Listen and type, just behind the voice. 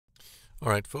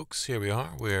All right, folks, here we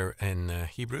are. We're in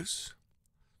Hebrews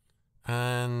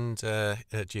and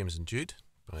James and Jude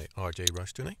by R.J.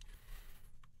 Rushdoony.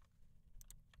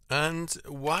 And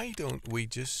why don't we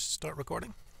just start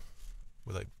recording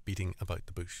without beating about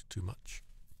the bush too much?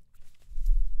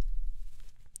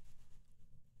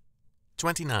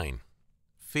 29.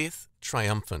 Faith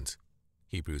Triumphant.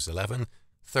 Hebrews 11,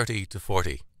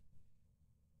 30-40.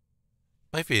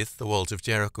 By faith the walls of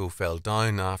Jericho fell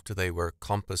down after they were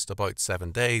compassed about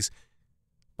 7 days.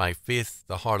 By faith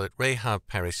the harlot Rahab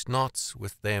perished not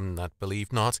with them that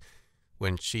believed not,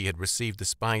 when she had received the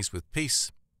spies with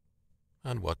peace.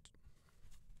 And what's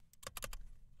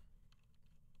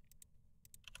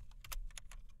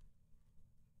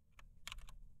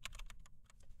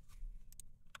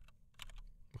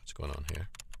going on here?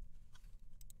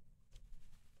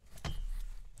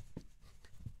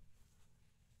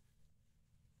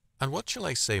 And what shall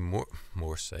I say more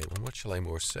say? Well, what shall I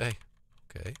more say?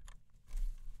 Okay.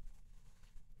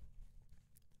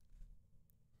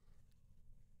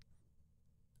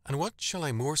 And what shall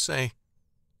I more say?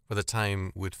 For the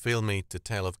time would fail me to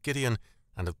tell of Gideon,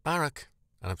 and of Barak,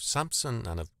 and of Samson,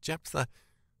 and of Jephthah,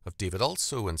 of David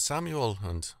also, and Samuel,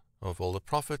 and of all the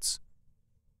prophets,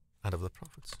 and of the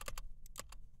prophets.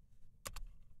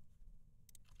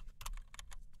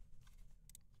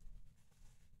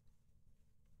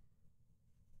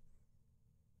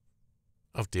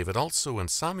 Of David also, and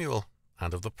Samuel,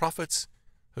 and of the prophets,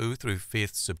 who through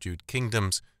faith subdued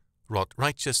kingdoms, wrought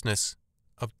righteousness,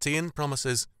 obtained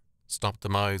promises, stopped the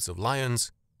mouths of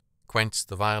lions, quenched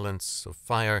the violence of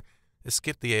fire,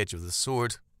 escaped the edge of the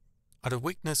sword, out of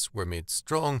weakness were made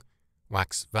strong,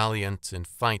 waxed valiant in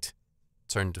fight,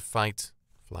 turned to flight.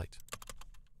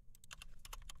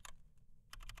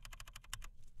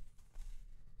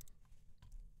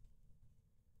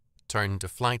 Turned to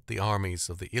flight the armies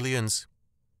of the aliens.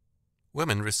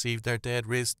 Women received their dead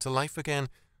raised to life again,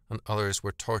 and others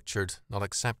were tortured, not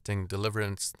accepting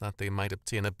deliverance that they might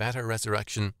obtain a better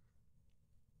resurrection.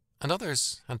 And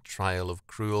others had trial of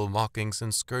cruel mockings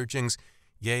and scourgings,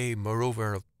 yea,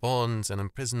 moreover, of bonds and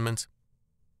imprisonment.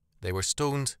 They were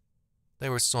stoned, they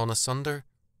were sawn asunder,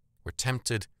 were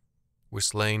tempted, were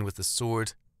slain with the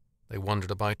sword. They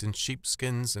wandered about in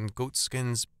sheepskins and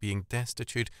goatskins, being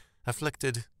destitute,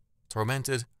 afflicted,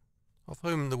 tormented, of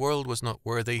whom the world was not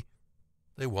worthy.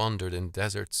 They wandered in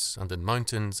deserts, and in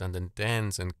mountains, and in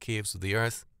dens and caves of the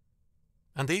earth.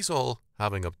 And these all,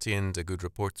 having obtained a good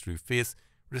report through faith,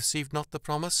 received not the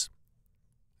promise.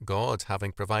 God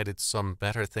having provided some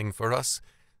better thing for us,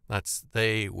 that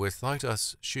they without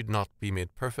us should not be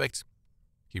made perfect.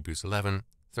 Hebrews 11,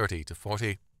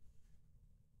 30-40.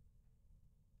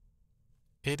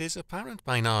 It is apparent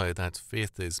by now that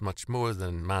faith is much more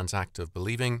than man's act of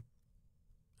believing.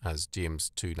 As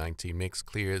James 2:19 makes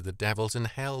clear, the devils in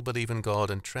hell believe in God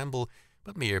and tremble,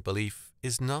 but mere belief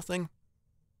is nothing.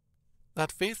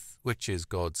 That faith, which is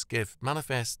God's gift,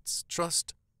 manifests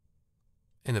trust.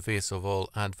 In the face of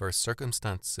all adverse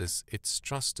circumstances, its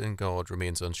trust in God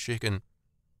remains unshaken.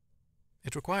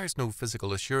 It requires no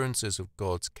physical assurances of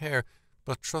God's care,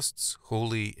 but trusts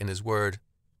wholly in His word.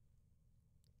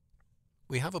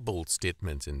 We have a bold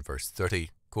statement in verse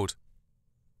 30, quote,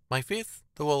 "By faith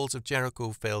the walls of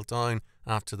Jericho fell down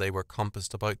after they were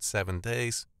compassed about 7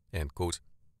 days." End quote.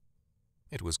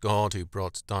 It was God who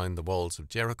brought down the walls of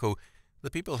Jericho. The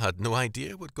people had no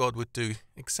idea what God would do,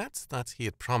 except that He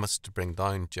had promised to bring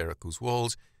down Jericho's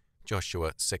walls,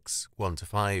 Joshua 6,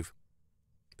 1-5.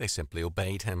 They simply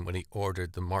obeyed Him when He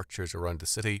ordered the marchers around the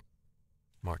city.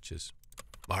 Marches,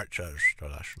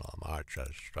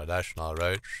 traditional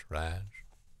routes, right?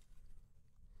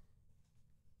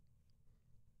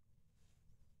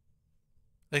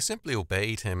 They simply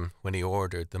obeyed Him when He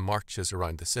ordered the marches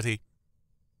around the city.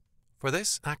 For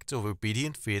this act of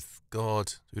obedient faith,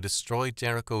 God, who destroyed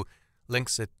Jericho,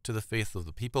 links it to the faith of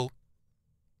the people.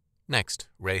 Next,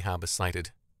 Rahab is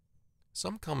cited.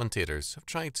 Some commentators have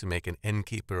tried to make an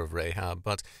innkeeper of Rahab,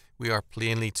 but we are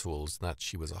plainly told that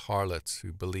she was a harlot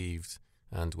who believed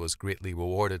and was greatly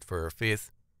rewarded for her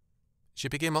faith. She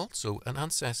became also an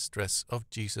ancestress of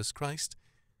Jesus Christ.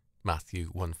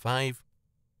 Matthew 1:5.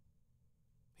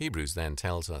 Hebrews then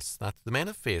tells us that the men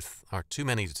of faith are too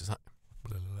many to...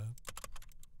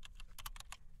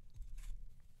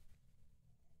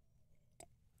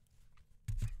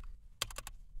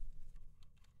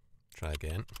 Try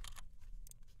again.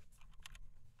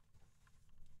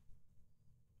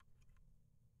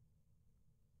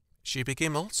 She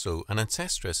became also an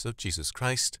ancestress of Jesus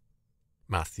Christ.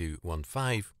 Matthew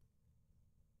 1:5.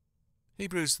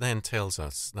 Hebrews then tells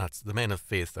us that the men of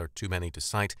faith are too many to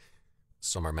cite.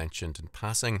 Some are mentioned in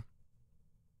passing.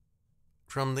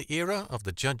 From the era of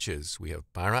the judges, we have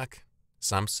Barak,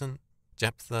 Samson,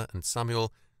 Jephthah, and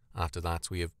Samuel. After that,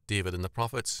 we have David and the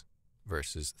prophets,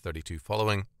 verses 32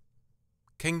 following.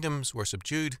 Kingdoms were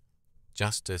subdued,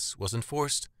 justice was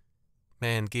enforced,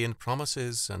 men gained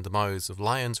promises, and the mouths of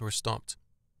lions were stopped.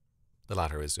 The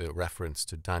latter is a reference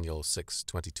to Daniel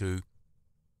 6:22.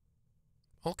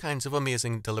 All kinds of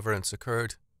amazing deliverance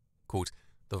occurred. Quote,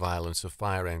 the violence of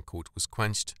fire, end quote, was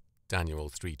quenched, Daniel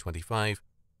 3:25.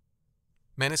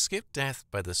 Men escaped death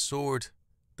by the sword,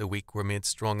 the weak were made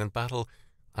strong in battle,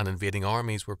 and invading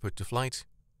armies were put to flight,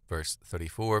 verse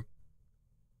 34.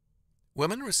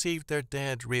 Women received their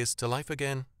dead raised to life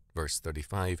again, verse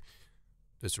 35.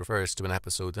 This refers to an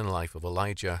episode in the life of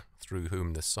Elijah, through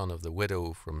whom the son of the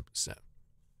widow from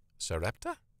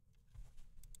Sarepta?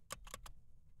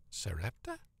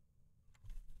 Sarepta?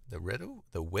 The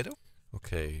widow?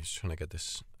 Okay, just trying to get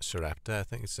this. Sarepta, I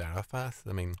think it's Zarephath.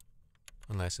 I mean,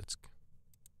 unless it's...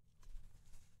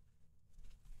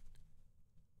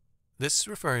 This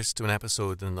refers to an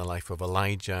episode in the life of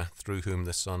Elijah, through whom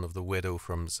the son of the widow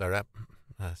from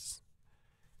Zarephath.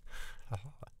 I'm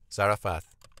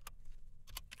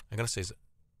going to say,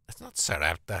 it's not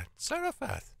Sarepta,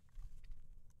 Zarephath.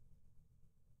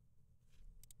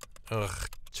 Ugh,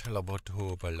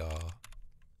 chalabotobala.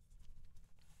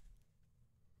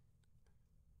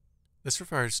 This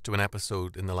refers to an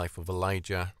episode in the life of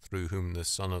Elijah, through whom the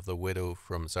son of the widow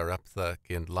from Zarephath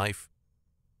gained life.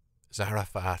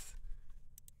 Zarephath.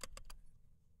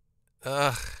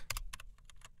 Ugh.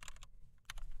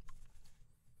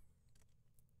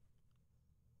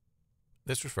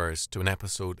 This refers to an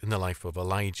episode in the life of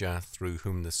Elijah, through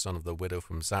whom the son of the widow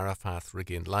from Zarephath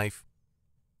regained life.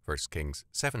 1 Kings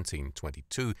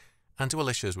 17:22, and to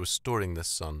Elisha's restoring the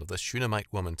son of the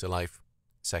Shunammite woman to life.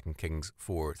 2 Kings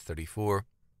 4:34.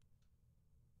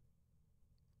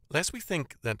 Lest we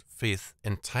think that faith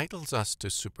entitles us to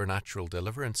supernatural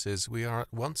deliverances, we are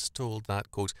at once told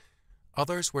that, quote,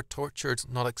 others were tortured,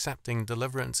 not accepting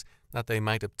deliverance, that they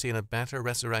might obtain a better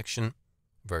resurrection.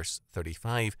 Verse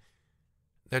 35.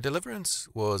 Their deliverance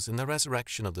was in the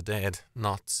resurrection of the dead,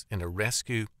 not in a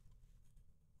rescue.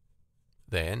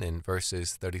 Then, in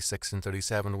verses 36 and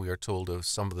 37, we are told of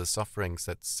some of the sufferings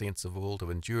that saints of old have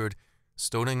endured.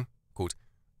 Stoning, quote,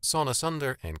 sawn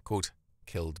asunder, end quote,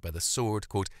 killed by the sword,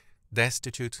 quote,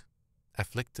 destitute,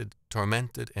 afflicted,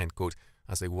 tormented, end quote,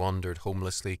 as they wandered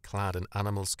homelessly, clad in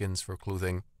animal skins for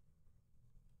clothing.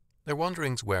 Their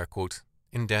wanderings were, quote,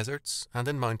 in deserts and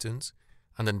in mountains,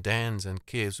 and in dens and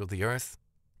caves of the earth.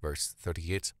 Verse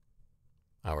 38.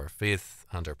 Our faith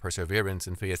and our perseverance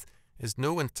in faith is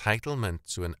no entitlement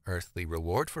to an earthly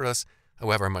reward for us,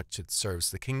 however much it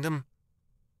serves the kingdom.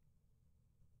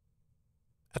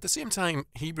 At the same time,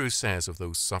 Hebrews says of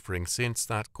those suffering saints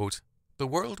that, quote, the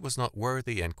world was not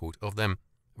worthy, end quote, of them.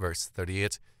 Verse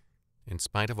 38. In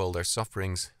spite of all their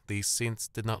sufferings, these saints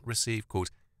did not receive, quote,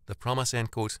 the promise,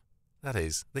 end quote, that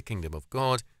is, the kingdom of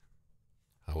God.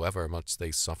 However much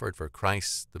they suffered for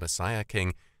Christ, the Messiah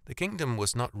King, the kingdom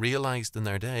was not realized in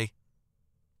their day.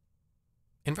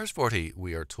 In verse 40,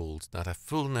 we are told that a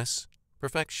fullness,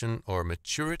 perfection, or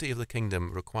maturity of the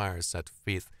kingdom requires that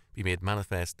faith be made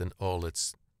manifest in all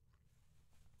its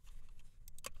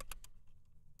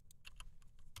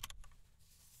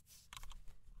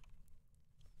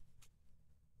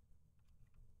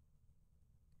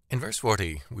In verse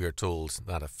 40, we are told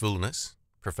that a fullness,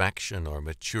 perfection, or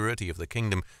maturity of the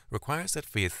kingdom requires that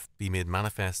faith be made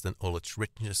manifest in all its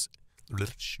richness.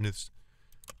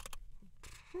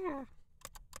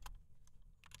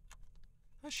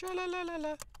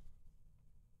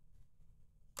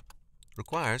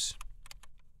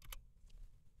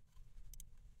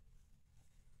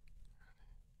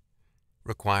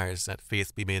 Requires that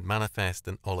faith be made manifest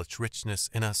in all its richness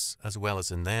in us as well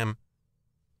as in them.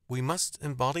 We must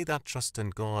embody that trust in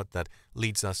God that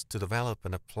leads us to develop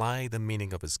and apply the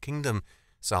meaning of His kingdom,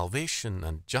 salvation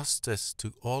and justice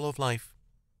to all of life.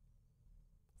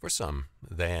 For some,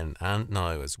 then and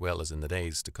now as well as in the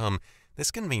days to come,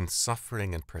 this can mean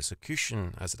suffering and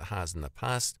persecution as it has in the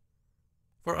past.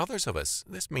 For others of us,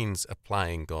 this means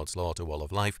applying God's law to all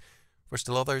of life. For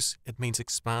still others, it means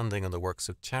expanding on the works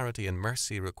of charity and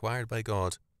mercy required by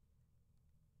God.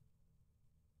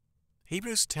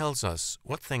 Hebrews tells us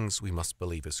what things we must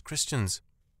believe as Christians.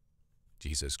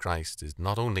 Jesus Christ is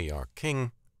not only our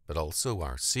King, but also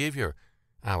our Saviour,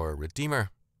 our Redeemer,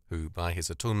 who by His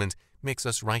atonement makes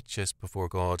us righteous before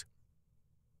God.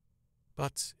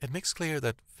 But it makes clear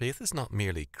that faith is not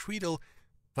merely creedal,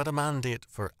 but a mandate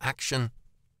for action,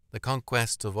 the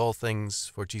conquest of all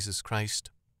things for Jesus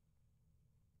Christ.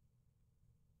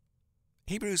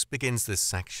 Hebrews begins this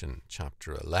section,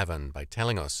 chapter 11, by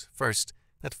telling us, first,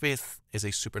 that faith is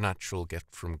a supernatural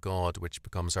gift from God which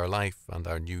becomes our life and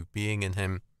our new being in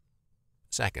Him.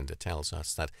 Second, it tells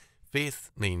us that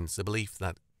faith means the belief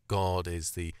that God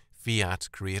is the fiat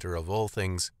creator of all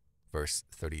things. Verse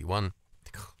 31.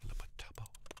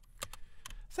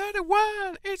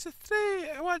 31, it's a 3,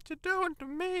 what you doing to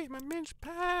me? My mince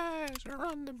pies are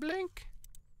on the blink.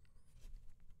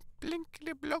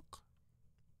 Blinkly block.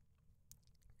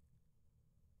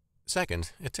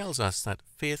 Second, it tells us that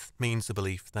faith means the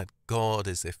belief that God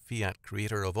is the fiat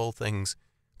creator of all things.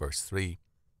 Verse 3.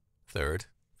 Third,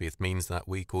 faith means that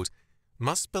we, quote,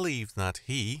 must believe that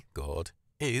He, God,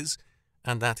 is,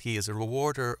 and that He is a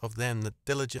rewarder of them that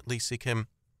diligently seek Him.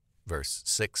 Verse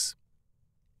 6.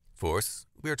 Fourth,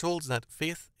 we are told that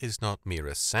faith is not mere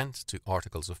assent to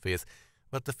articles of faith,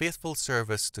 but the faithful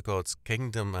service to God's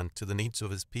kingdom and to the needs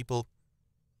of His people.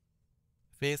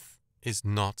 Faith is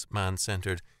not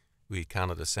man-centered. We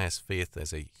cannot assess faith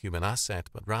as a human asset,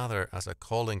 but rather as a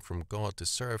calling from God to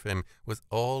serve Him with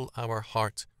all our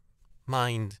heart,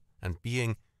 mind, and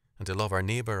being, and to love our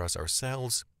neighbour as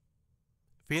ourselves.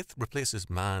 Faith replaces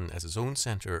man as his own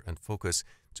centre and focus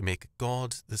to make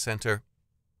God the centre.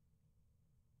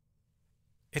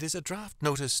 It is a draft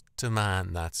notice to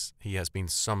man that he has been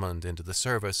summoned into the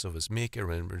service of his Maker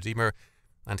and Redeemer,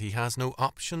 and he has no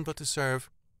option but to serve.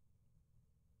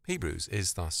 Hebrews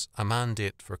is thus a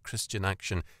mandate for Christian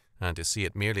action, and to see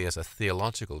it merely as a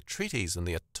theological treatise on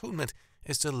the atonement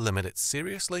is to limit it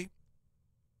seriously.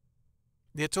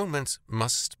 The atonement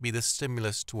must be the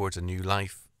stimulus towards a new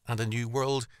life and a new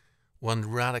world, one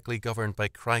radically governed by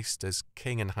Christ as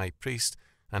King and High Priest,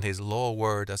 and His law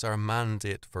word as our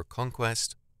mandate for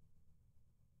conquest.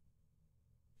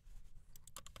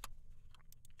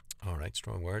 All right,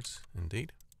 strong words,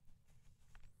 indeed.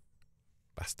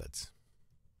 Bastards.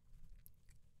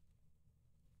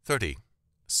 30.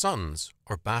 Sons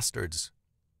or bastards.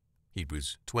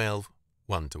 Hebrews 12,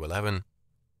 1-11.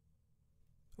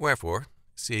 Wherefore,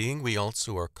 seeing we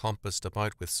also are compassed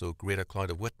about with so great a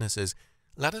cloud of witnesses,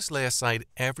 let us lay aside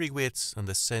every weight and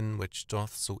the sin which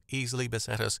doth so easily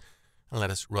beset us, and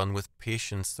let us run with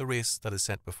patience the race that is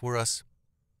set before us,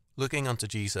 looking unto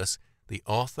Jesus, the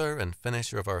author and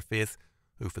finisher of our faith,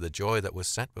 who for the joy that was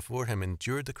set before Him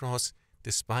endured the cross,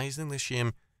 despising the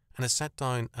shame, and is set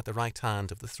down at the right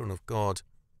hand of the throne of God.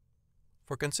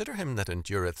 For consider Him that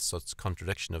endureth such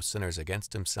contradiction of sinners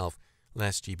against Himself,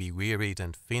 lest ye be wearied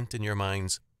and faint in your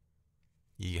minds.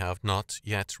 Ye have not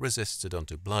yet resisted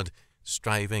unto blood,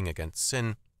 striving against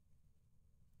sin.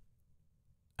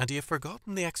 And ye have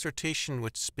forgotten the exhortation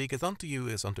which speaketh unto you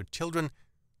as unto children.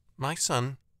 My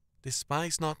son,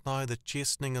 despise not thou the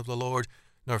chastening of the Lord,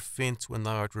 nor faint when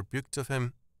thou art rebuked of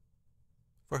Him.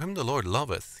 For whom the Lord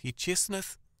loveth, He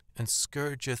chasteneth, and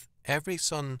scourgeth every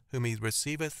son whom He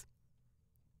receiveth.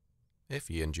 If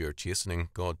ye endure chastening,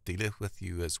 God dealeth with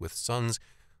you as with sons.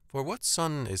 For what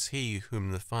son is he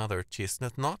whom the Father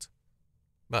chasteneth not?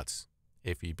 But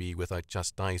if ye be without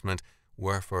chastisement,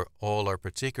 wherefore all are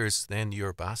partakers, then ye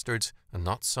are bastards, and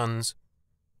not sons.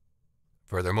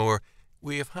 Furthermore,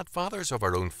 we have had fathers of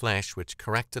our own flesh which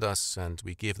corrected us, and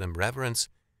we gave them reverence.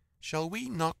 Shall we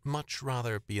not much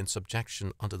rather be in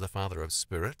subjection unto the Father of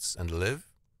spirits, and live?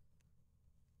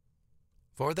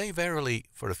 For they verily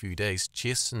for a few days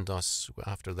chastened us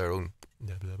after their own...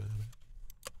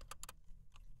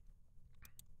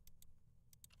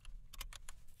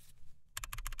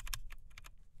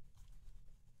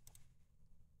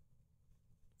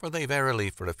 For they verily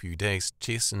for a few days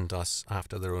chastened us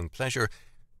after their own pleasure,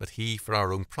 but He for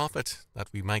our own profit, that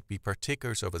we might be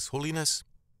partakers of His holiness.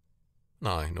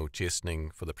 Now no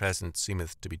chastening for the present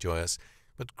seemeth to be joyous,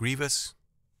 but grievous.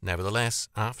 Nevertheless,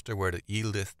 afterward it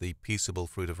yieldeth the peaceable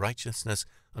fruit of righteousness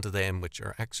unto them which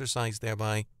are exercised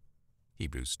thereby.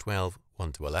 Hebrews 12,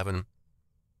 1-11.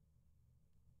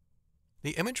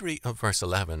 The imagery of verse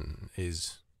 11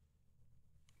 is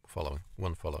following.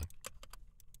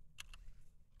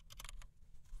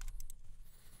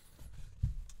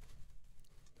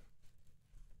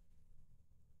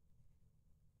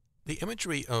 The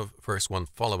imagery of verse 1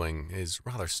 following is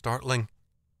rather startling.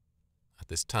 At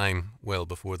this time, well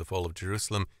before the fall of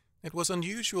Jerusalem, it was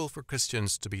unusual for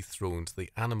Christians to be thrown to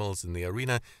the animals in the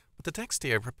arena, but the text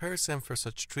here prepares them for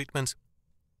such treatment.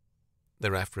 The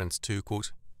reference to,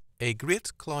 quote, a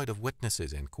great cloud of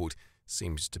witnesses, end quote,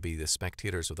 seems to be the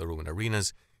spectators of the Roman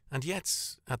arenas, and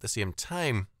yet, at the same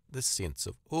time, the saints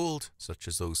of old, such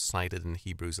as those cited in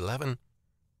Hebrews 11.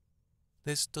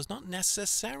 This does not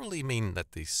necessarily mean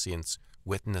that these saints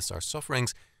witness our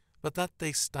sufferings, but that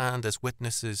they stand as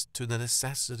witnesses to the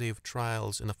necessity of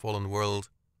trials in a fallen world.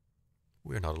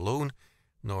 we are not alone,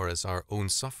 nor is our own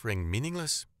suffering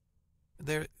meaningless.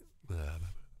 The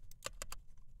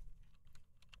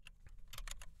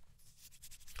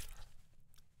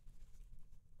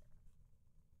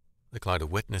cloud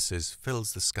of witnesses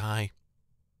fills the sky.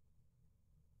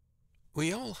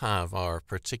 We all have our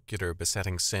particular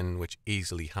besetting sin which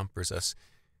easily hampers us.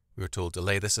 We are told to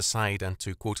lay this aside and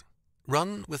to, quote,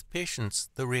 run with patience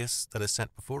the race that is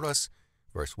set before us.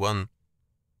 Verse 1.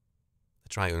 The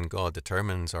triune God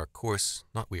determines our course,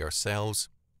 not we ourselves.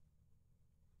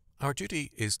 Our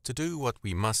duty is to do what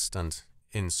we must, and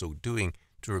in so doing,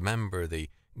 to remember the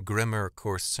grimmer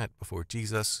course set before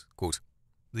Jesus, quote,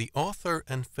 the author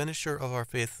and finisher of our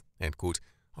faith, end quote,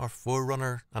 our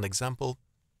forerunner and example.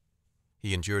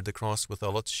 He endured the cross with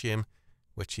all its shame,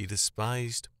 which he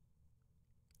despised.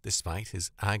 Despite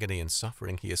his agony and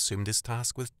suffering, he assumed his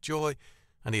task with joy,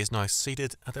 and he is now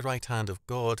seated at the right hand of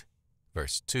God.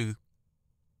 Verse 2.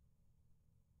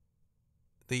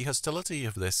 The hostility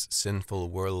of this sinful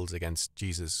world against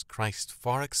Jesus Christ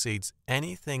far exceeds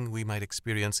anything we might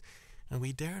experience, and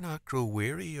we dare not grow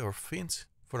weary or faint,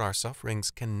 for our sufferings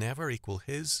can never equal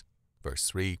his. Verse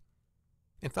 3.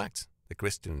 In fact, the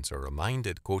Christians are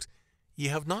reminded, quote, ye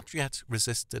have not yet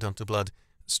resisted unto blood,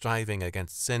 striving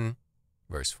against sin.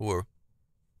 Verse 4.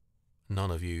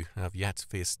 None of you have yet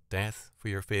faced death for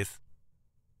your faith.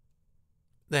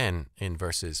 Then, in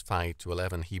verses 5 to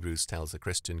 11, Hebrews tells the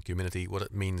Christian community what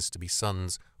it means to be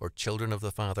sons or children of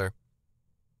the Father.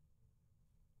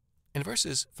 In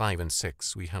verses 5 and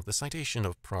 6, we have the citation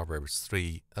of Proverbs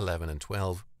 3, 11 and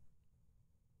 12.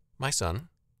 My son,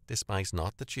 despise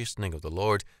not the chastening of the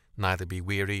Lord, neither be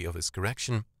weary of his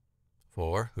correction.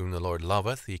 For whom the Lord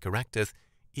loveth, he correcteth,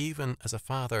 even as a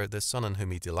father the son in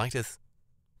whom he delighteth.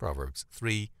 Proverbs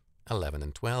 3, 11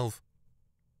 and 12.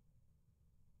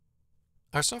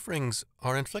 Our sufferings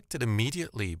are inflicted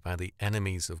immediately by the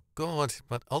enemies of God,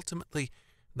 but ultimately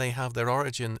they have their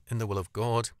origin in the will of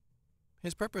God.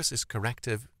 His purpose is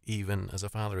corrective, even as a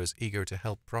father is eager to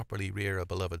help properly rear a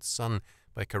beloved son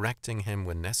by correcting him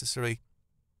when necessary.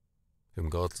 Whom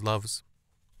God loves.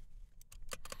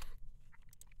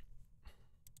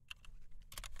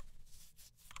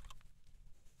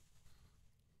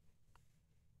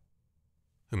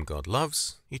 Whom God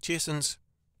loves, he chastens,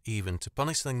 even to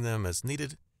punishing them as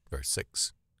needed. Verse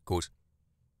 6, quote,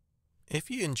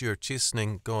 if ye endure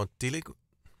chastening, God dealeth...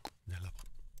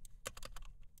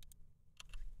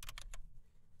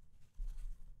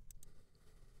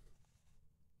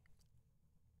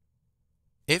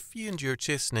 If ye endure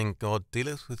chastening, God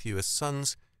dealeth with you as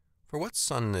sons. For what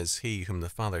son is he whom the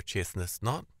Father chasteneth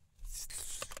not?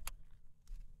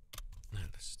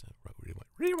 Let's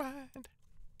rewind.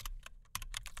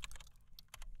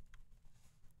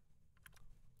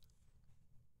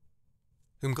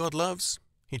 Whom God loves,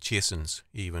 he chastens,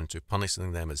 even to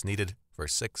punishing them as needed.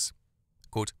 Verse 6,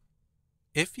 quote,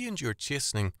 if ye endure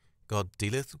chastening, God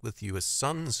dealeth with you as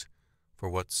sons. For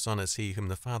what son is he whom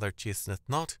the Father chasteneth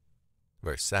not?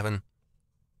 Verse 7,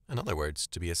 in other words,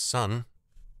 to be a son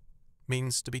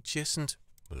means to be chastened.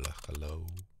 Hello.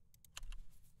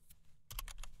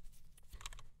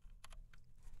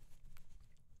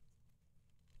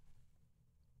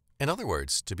 In other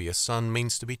words, to be a son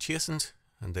means to be chastened,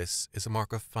 and this is a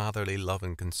mark of fatherly love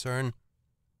and concern.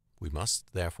 We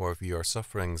must, therefore, view our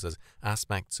sufferings as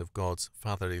aspects of God's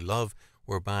fatherly love,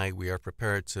 whereby we are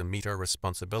prepared to meet our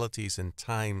responsibilities in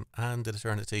time and in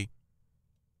eternity.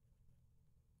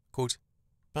 Quote,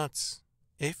 but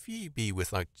if ye be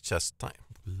without chastisement...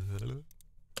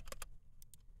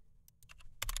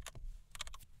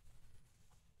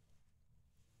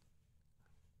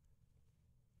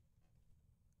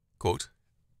 Quote,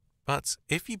 but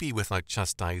if ye be without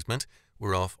chastisement,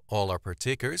 whereof all are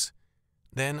partakers,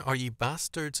 then are ye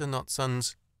bastards and not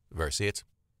sons. Verse 8.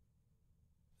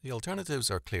 The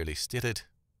alternatives are clearly stated.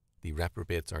 The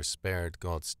reprobates are spared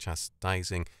God's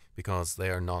chastising because they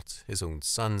are not his own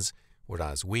sons,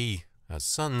 whereas we, as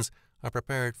sons, are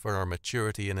prepared for our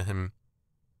maturity in him.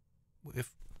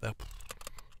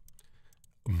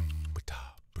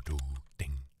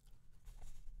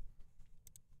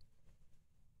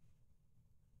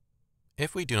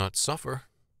 If we do not suffer,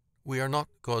 we are not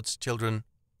God's children.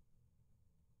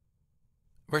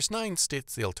 Verse 9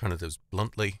 states the alternatives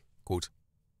bluntly, quote,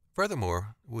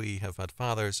 furthermore, we have had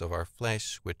fathers of our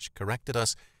flesh which corrected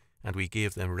us, and we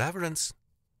gave them reverence.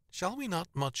 Shall we not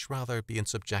much rather be in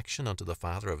subjection unto the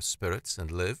Father of spirits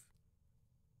and live?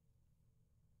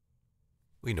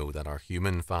 We know that our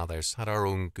human fathers had our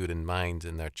own good in mind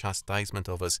in their chastisement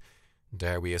of us.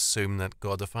 Dare we assume that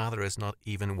God the Father is not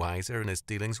even wiser in his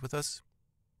dealings with us?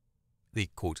 The,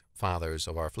 quote, fathers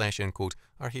of our flesh, end quote,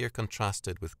 are here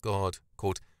contrasted with God,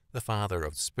 quote, the Father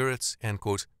of spirits, end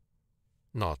quote,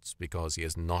 not because he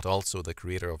is not also the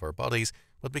creator of our bodies,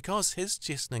 but because his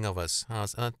chastening of us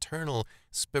has an eternal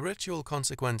spiritual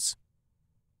consequence.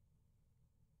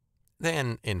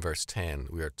 Then, in verse 10,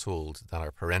 we are told that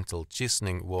our parental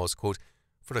chastening was, quote,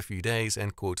 for a few days,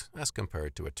 end quote, as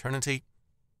compared to eternity.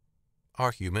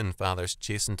 Our human fathers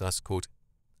chastened us, quote,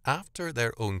 after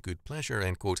their own good pleasure,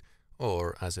 end quote,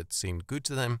 or as it seemed good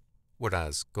to them,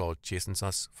 whereas God chastens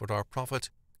us for our profit,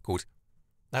 quote,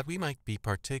 that we might be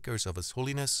partakers of his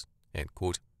holiness, end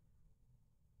quote.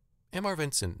 M.R.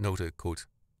 Vincent noted, quote,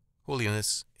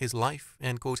 holiness is life,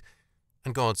 end quote,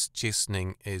 and God's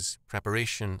chastening is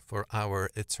preparation for our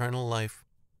eternal life.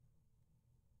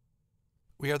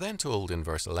 We are then told in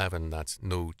verse 11 that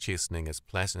no chastening is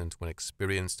pleasant when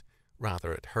experienced,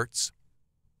 rather it hurts.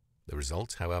 The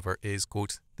result, however, is,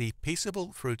 quote, the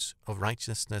peaceable fruit of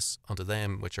righteousness unto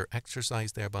them which are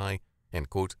exercised thereby, end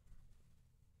quote.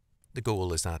 The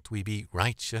goal is that we be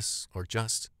righteous or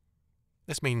just.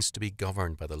 This means to be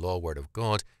governed by the law word of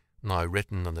God, now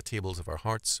written on the tables of our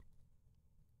hearts.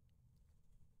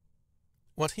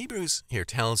 What Hebrews here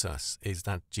tells us is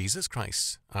that Jesus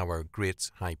Christ, our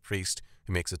great high priest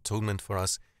who makes atonement for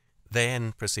us,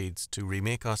 then proceeds to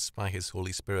remake us by his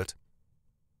Holy Spirit.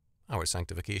 Our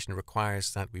sanctification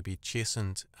requires that we be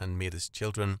chastened and made as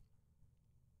children.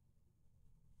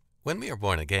 When we are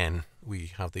born again,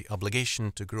 we have the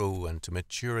obligation to grow and to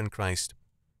mature in Christ.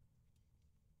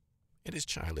 It is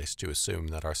childish to assume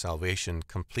that our salvation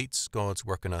completes God's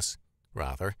work in us.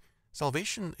 Rather,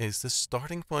 salvation is the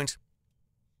starting point.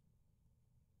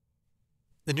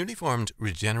 The newly formed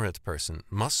regenerate person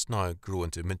must now grow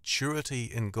into maturity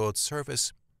in God's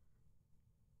service.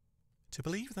 To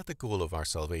believe that the goal of our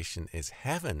salvation is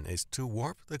heaven is to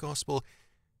warp the gospel.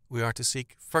 We are to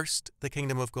seek first the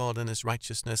kingdom of God and his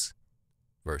righteousness.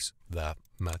 Verse that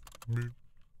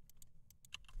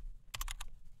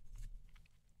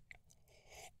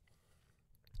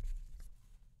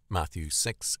Matthew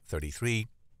 6:33.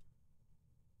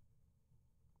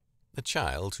 The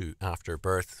child who after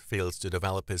birth fails to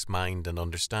develop his mind and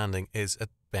understanding is at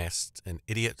best an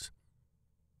idiot.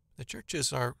 The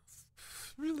churches are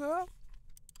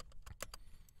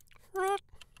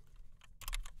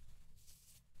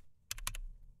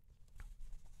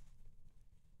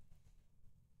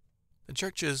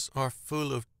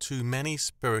full of too many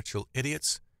spiritual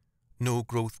idiots,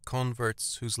 no-growth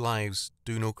converts whose lives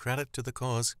do no credit to the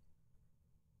cause.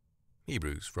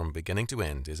 Hebrews, from beginning to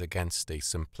end, is against a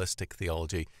simplistic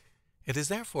theology. It is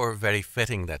therefore very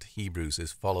fitting that Hebrews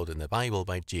is followed in the Bible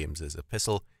by James's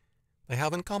epistle. They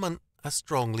have in common a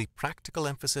strongly practical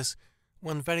emphasis,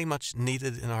 one very much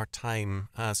needed in our time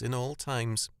as in all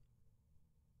times.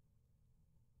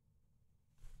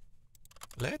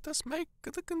 Let us make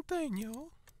the continue.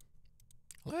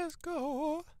 Let's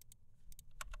go.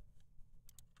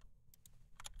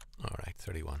 All right,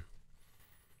 31.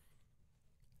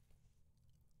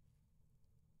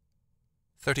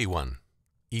 31.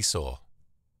 Esau.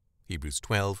 Hebrews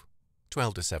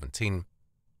 12:12-17.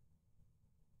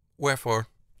 Wherefore,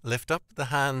 lift up the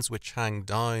hands which hang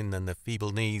down and the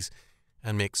feeble knees,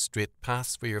 and make straight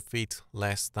paths for your feet,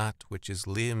 lest that which is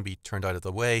lame be turned out of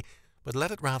the way, but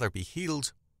let it rather be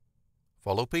healed.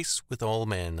 Follow peace with all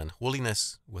men and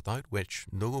holiness, without which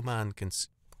no man can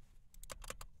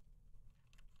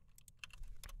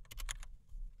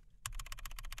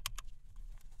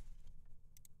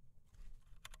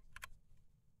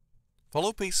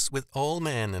Follow peace with all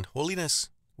men and holiness,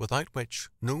 without which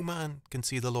no man can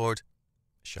see the Lord,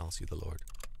 shall see the Lord.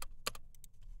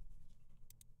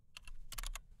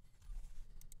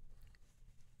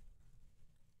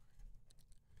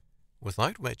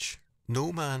 Without which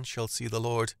no man shall see the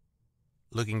Lord,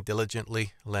 looking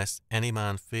diligently, lest any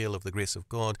man fail of the grace of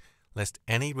God, lest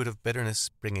any root of bitterness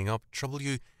springing up trouble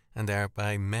you, and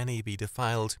thereby many be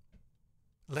defiled,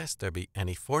 lest there be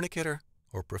any fornicator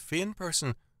or profane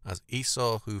person, as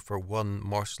Esau, who for one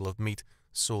morsel of meat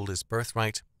sold his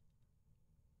birthright.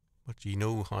 But ye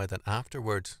know how that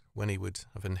afterward, when he would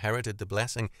have inherited the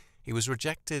blessing, he was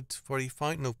rejected, for he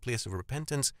found no place of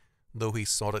repentance, though he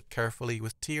sought it carefully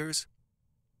with tears.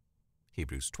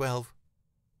 Hebrews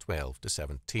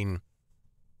 12:12-17.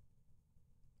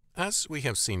 As we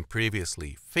have seen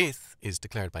previously, faith is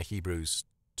declared by Hebrews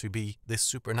to be the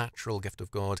supernatural gift of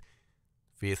God.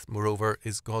 Faith, moreover,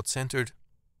 is God-centered.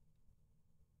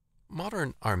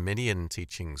 Modern Arminian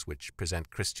teachings, which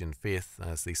present Christian faith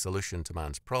as the solution to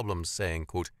man's problems, saying,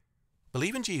 quote,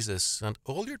 believe in Jesus and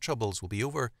all your troubles will be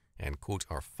over, end quote,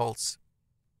 are false.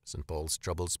 St. Paul's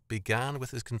troubles began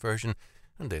with his conversion,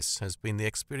 and this has been the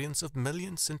experience of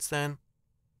millions since then.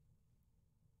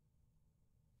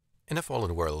 In a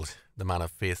fallen world, the man of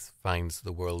faith finds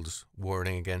the world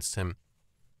warring against him.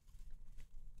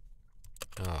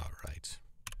 Right.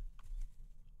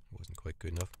 Wasn't quite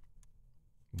good enough.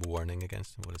 Warning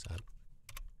against him, what is that?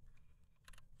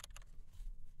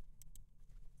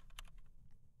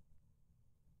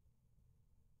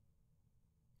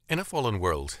 In a fallen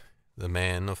world, the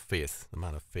man of faith,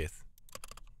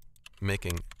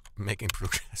 making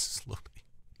progress slowly.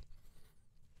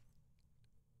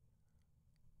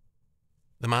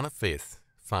 The man of faith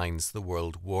finds the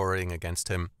world warring against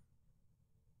him.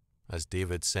 As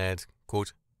David said,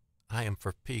 quote, I am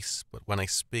for peace, but when I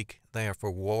speak, they are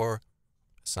for war.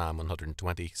 Psalm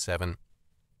 127.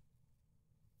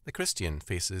 The Christian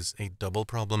faces a double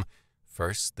problem.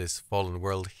 First, this fallen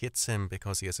world hates him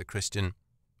because he is a Christian.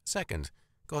 Second,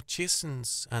 God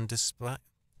chastens and disciplines.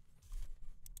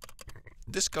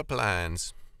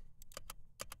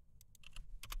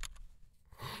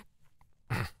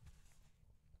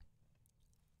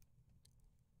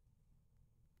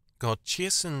 God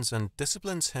chastens and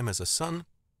disciplines him as a son.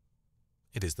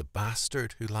 It is the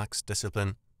bastard who lacks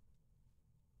discipline.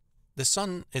 The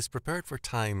son is prepared for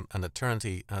time and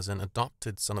eternity as an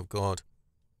adopted son of God.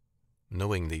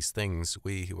 Knowing these things,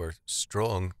 we who are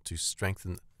strong to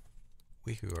strengthen,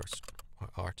 we who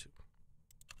are to,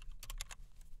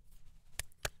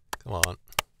 come on.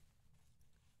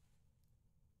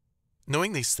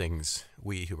 Knowing these things,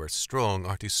 we who are strong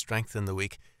are to strengthen the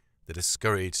weak, the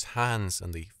discouraged hands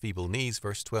and the feeble knees,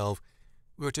 verse 12.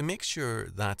 We are to make sure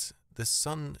that the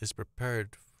son is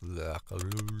prepared for the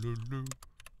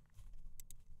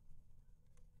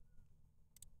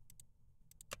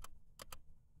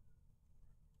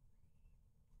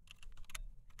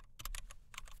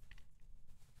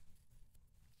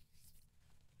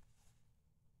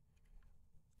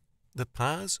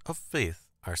paths of faith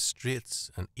are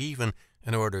straight and even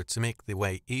in order to make the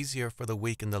way easier for the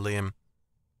weak and the lame.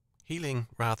 Healing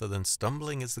rather than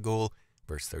stumbling is the goal,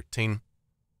 verse 13.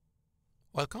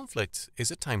 While conflict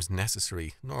is at times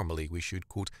necessary, normally we should,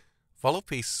 quote, follow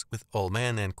peace with all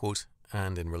men, end quote,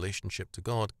 and in relationship to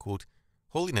God, quote,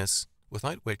 holiness,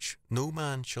 without which no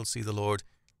man shall see the Lord,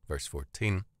 verse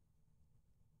 14.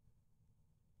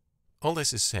 All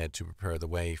this is said to prepare the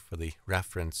way for the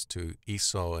reference to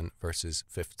Esau in verses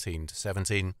 15 to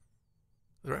 17.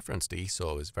 The reference to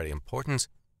Esau is very important.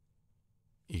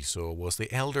 Esau was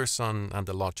the elder son and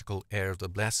the logical heir of the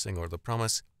blessing or the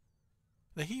promise.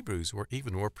 The Hebrews were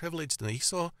even more privileged than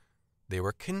Esau. They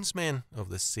were kinsmen of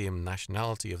the same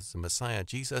nationality as the Messiah,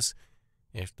 Jesus.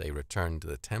 If they returned to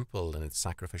the temple and its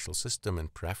sacrificial system in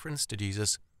preference to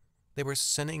Jesus, they were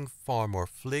sinning far more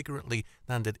flagrantly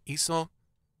than did Esau.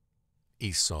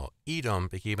 Esau, Edom,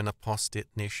 became an apostate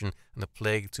nation and a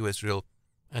plague to Israel,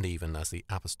 and even as the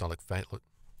apostolic fellowship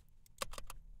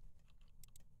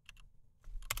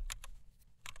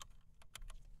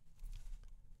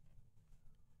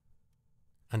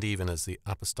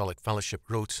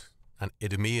wrote, an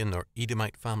Idumean or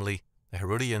Edomite family, the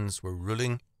Herodians were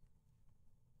ruling.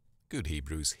 Good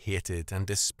Hebrews hated and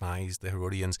despised the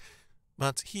Herodians,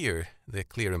 but here the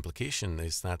clear implication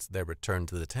is that their return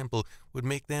to the temple would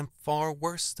make them far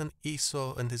worse than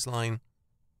Esau and his line.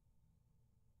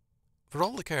 For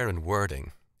all the care in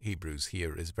wording, Hebrews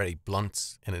here is very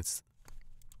blunt in its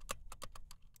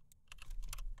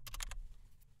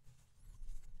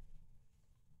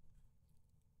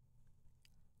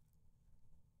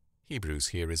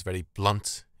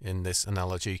in this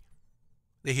analogy.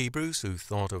 The Hebrews who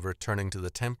thought of returning to the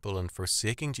temple and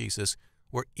forsaking Jesus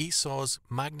were Esau's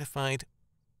magnified.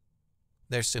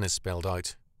 Their sin is spelled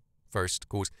out. First,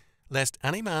 quote, lest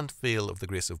any man fail of the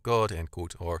grace of God, end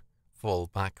quote, or fall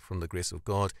back from the grace of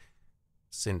God.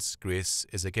 Since grace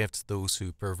is a gift, those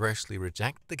who perversely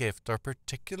reject the gift are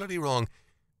particularly wrong.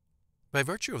 By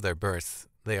virtue of their birth,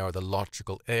 they are the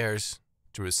logical heirs.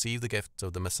 To receive the gift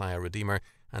of the Messiah Redeemer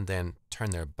and then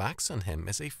turn their backs on him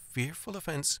is a fearful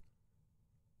offence.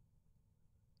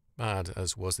 Bad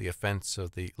as was the offence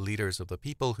of the leaders of the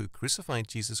people who crucified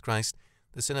Jesus Christ,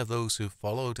 the sin of those who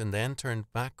followed and then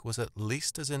turned back was at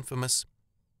least as infamous.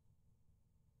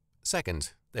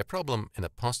 Second, their problem in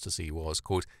apostasy was,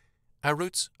 quote, a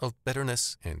root of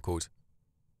bitterness, end quote.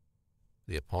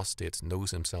 The apostate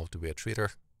knows himself to be a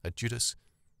traitor, a Judas,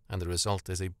 and the result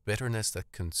is a bitterness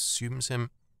that consumes him.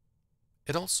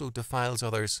 It also defiles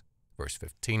others, verse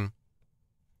 15.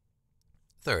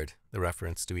 Third, the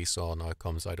reference to Esau now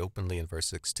comes out openly in verse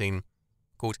 16.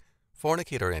 Quote,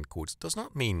 fornicator, end quote, does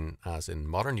not mean, as in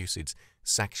modern usage,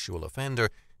 sexual offender,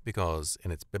 because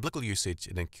in its biblical usage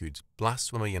it includes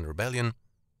blasphemy and rebellion.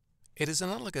 It is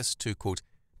analogous to, quote,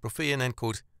 profane, end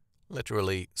quote,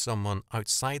 literally someone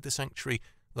outside the sanctuary,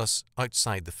 thus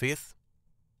outside the faith.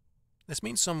 This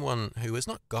means someone who is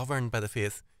not governed by the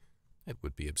faith. It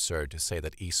would be absurd to say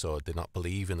that Esau did not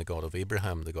believe in the God of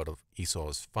Abraham, the God of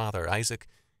Esau's father Isaac.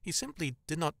 He simply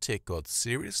did not take God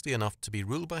seriously enough to be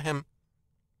ruled by him.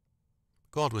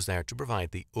 God was there to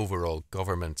provide the overall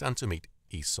government and to meet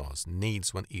Esau's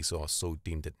needs when Esau so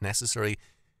deemed it necessary.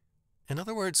 In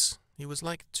other words, he was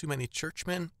like too many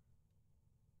churchmen.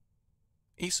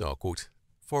 Esau, quote,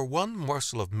 for one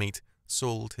morsel of meat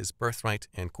sold his birthright,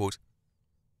 end quote.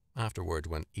 Afterward,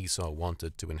 when Esau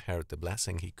wanted to inherit the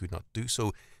blessing, he could not do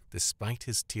so, despite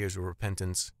his tears of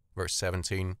repentance. Verse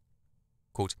 17,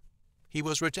 quote, he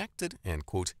was rejected, end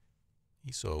quote.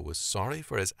 Esau was sorry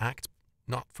for his act,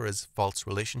 not for his false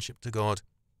relationship to God.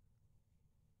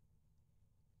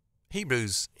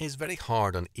 Hebrews is very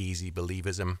hard on easy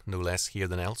believism, no less here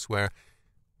than elsewhere.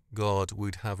 God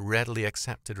would have readily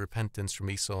accepted repentance from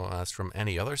Esau as from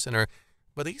any other sinner,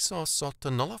 but Esau sought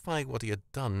to nullify what he had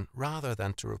done rather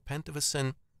than to repent of his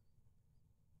sin.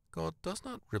 God does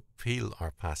not repeal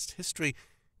our past history.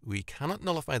 We cannot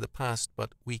nullify the past,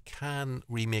 but we can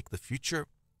remake the future.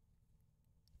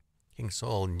 King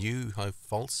Saul knew how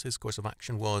false his course of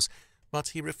action was, but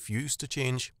he refused to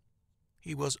change.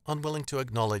 He was unwilling to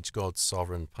acknowledge God's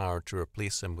sovereign power to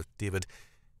replace him with David.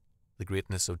 The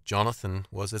greatness of Jonathan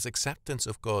was his acceptance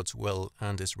of God's will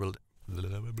and his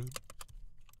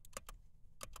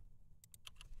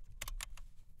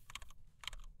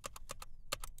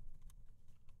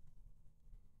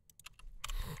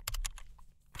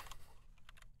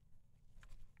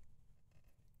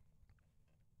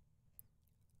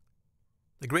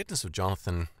The greatness of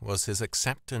Jonathan was his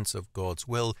acceptance of God's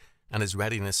will and his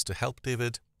readiness to help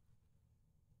David.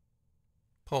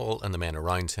 Paul and the men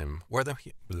around him were the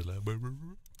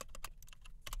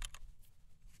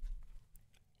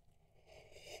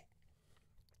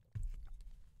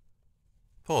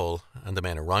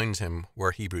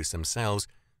Hebrews themselves,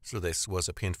 so this was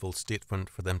a painful statement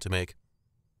for them to make.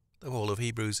 The whole of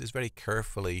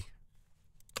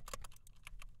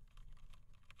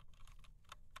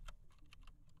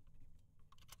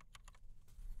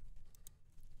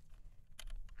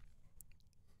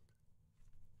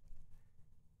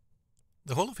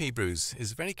Hebrews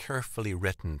is very carefully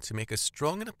written to make as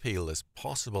strong an appeal as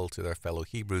possible to their fellow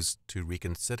Hebrews to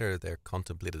reconsider their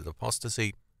contemplated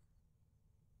apostasy.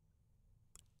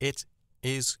 It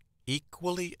is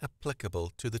equally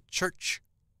applicable to the church.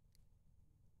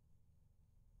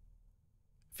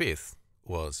 Faith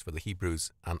was for the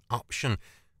Hebrews an option,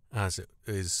 as it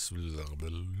is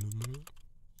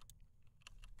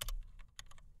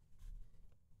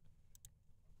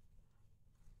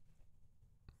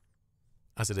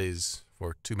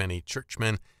for too many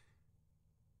churchmen.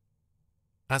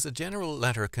 As the general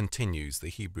letter continues, the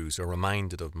Hebrews are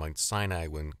reminded of Mount Sinai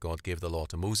when God gave the law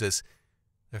to Moses.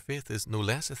 Their faith is no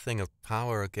less a thing of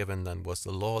power given than was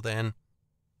the law then.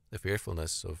 The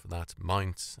fearfulness of that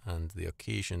mount and the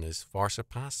occasion is far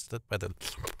surpassed by the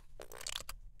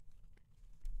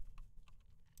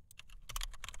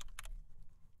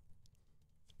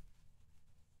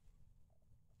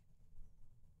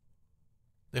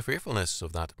The fearfulness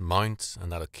of that mount and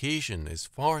that occasion is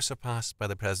far surpassed by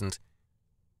the present.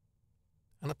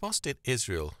 An apostate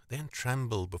Israel then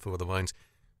trembled before the mount,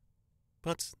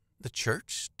 but the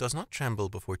church does not tremble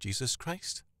before Jesus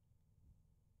Christ.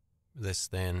 This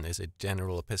then is a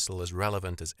general epistle as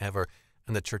relevant as ever,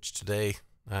 and the church today,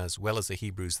 as well as the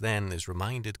Hebrews then, is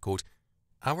reminded, quote,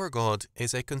 our God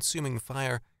is a consuming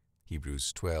fire,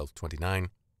 Hebrews 12:29.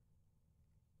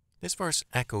 This verse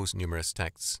echoes numerous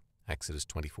texts. Exodus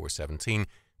 24:17,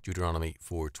 Deuteronomy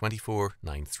 4:24,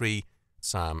 9:3,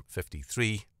 Psalm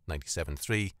 53,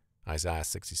 97:3, Isaiah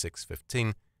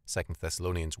 66:15, 2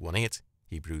 Thessalonians 1:8,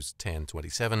 Hebrews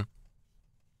 10:27.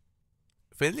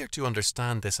 Failure to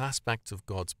understand this aspect of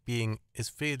God's being is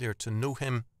failure to know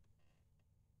Him.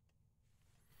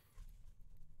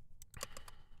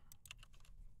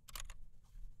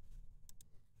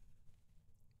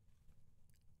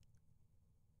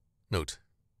 Note: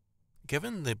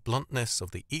 given the bluntness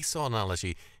of the Esau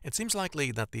analogy, it seems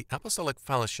likely that the apostolic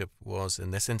fellowship was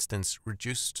in this instance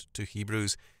reduced to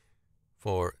Hebrews.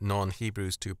 For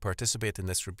non-Hebrews to participate in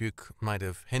this rebuke might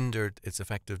have hindered its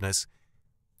effectiveness.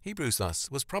 Hebrews, thus,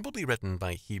 was probably written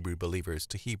by Hebrew believers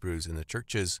to Hebrews in the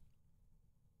churches.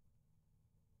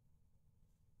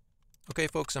 Okay,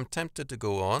 folks, I'm tempted to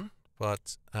go on,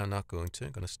 but I'm not going to.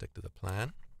 I'm going to stick to the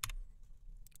plan.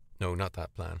 No, not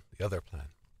that plan, the other plan.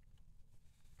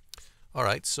 All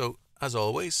right, so as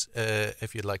always,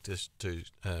 if you'd like to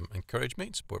encourage me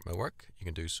and support my work, you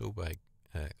can do so by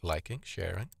liking,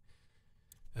 sharing,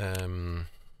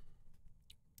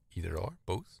 either or,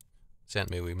 both. Send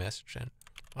me a wee message saying,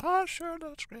 "Oh, sure,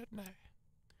 that's great now."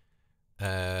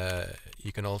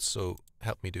 You can also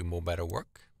help me do more better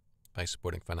work by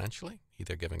supporting financially,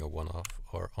 either giving a one-off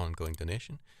or ongoing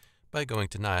donation, by going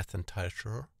to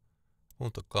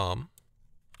nathantycher.com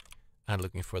and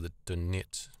looking for the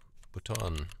donate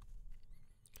button.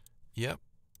 Yep.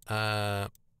 I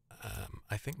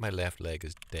think my left leg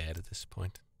is dead at this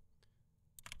point.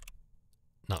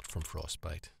 Not from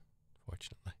frostbite,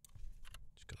 fortunately.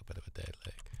 Just got a bit of a dead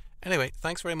leg. Anyway,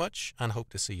 thanks very much and hope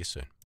to see you soon.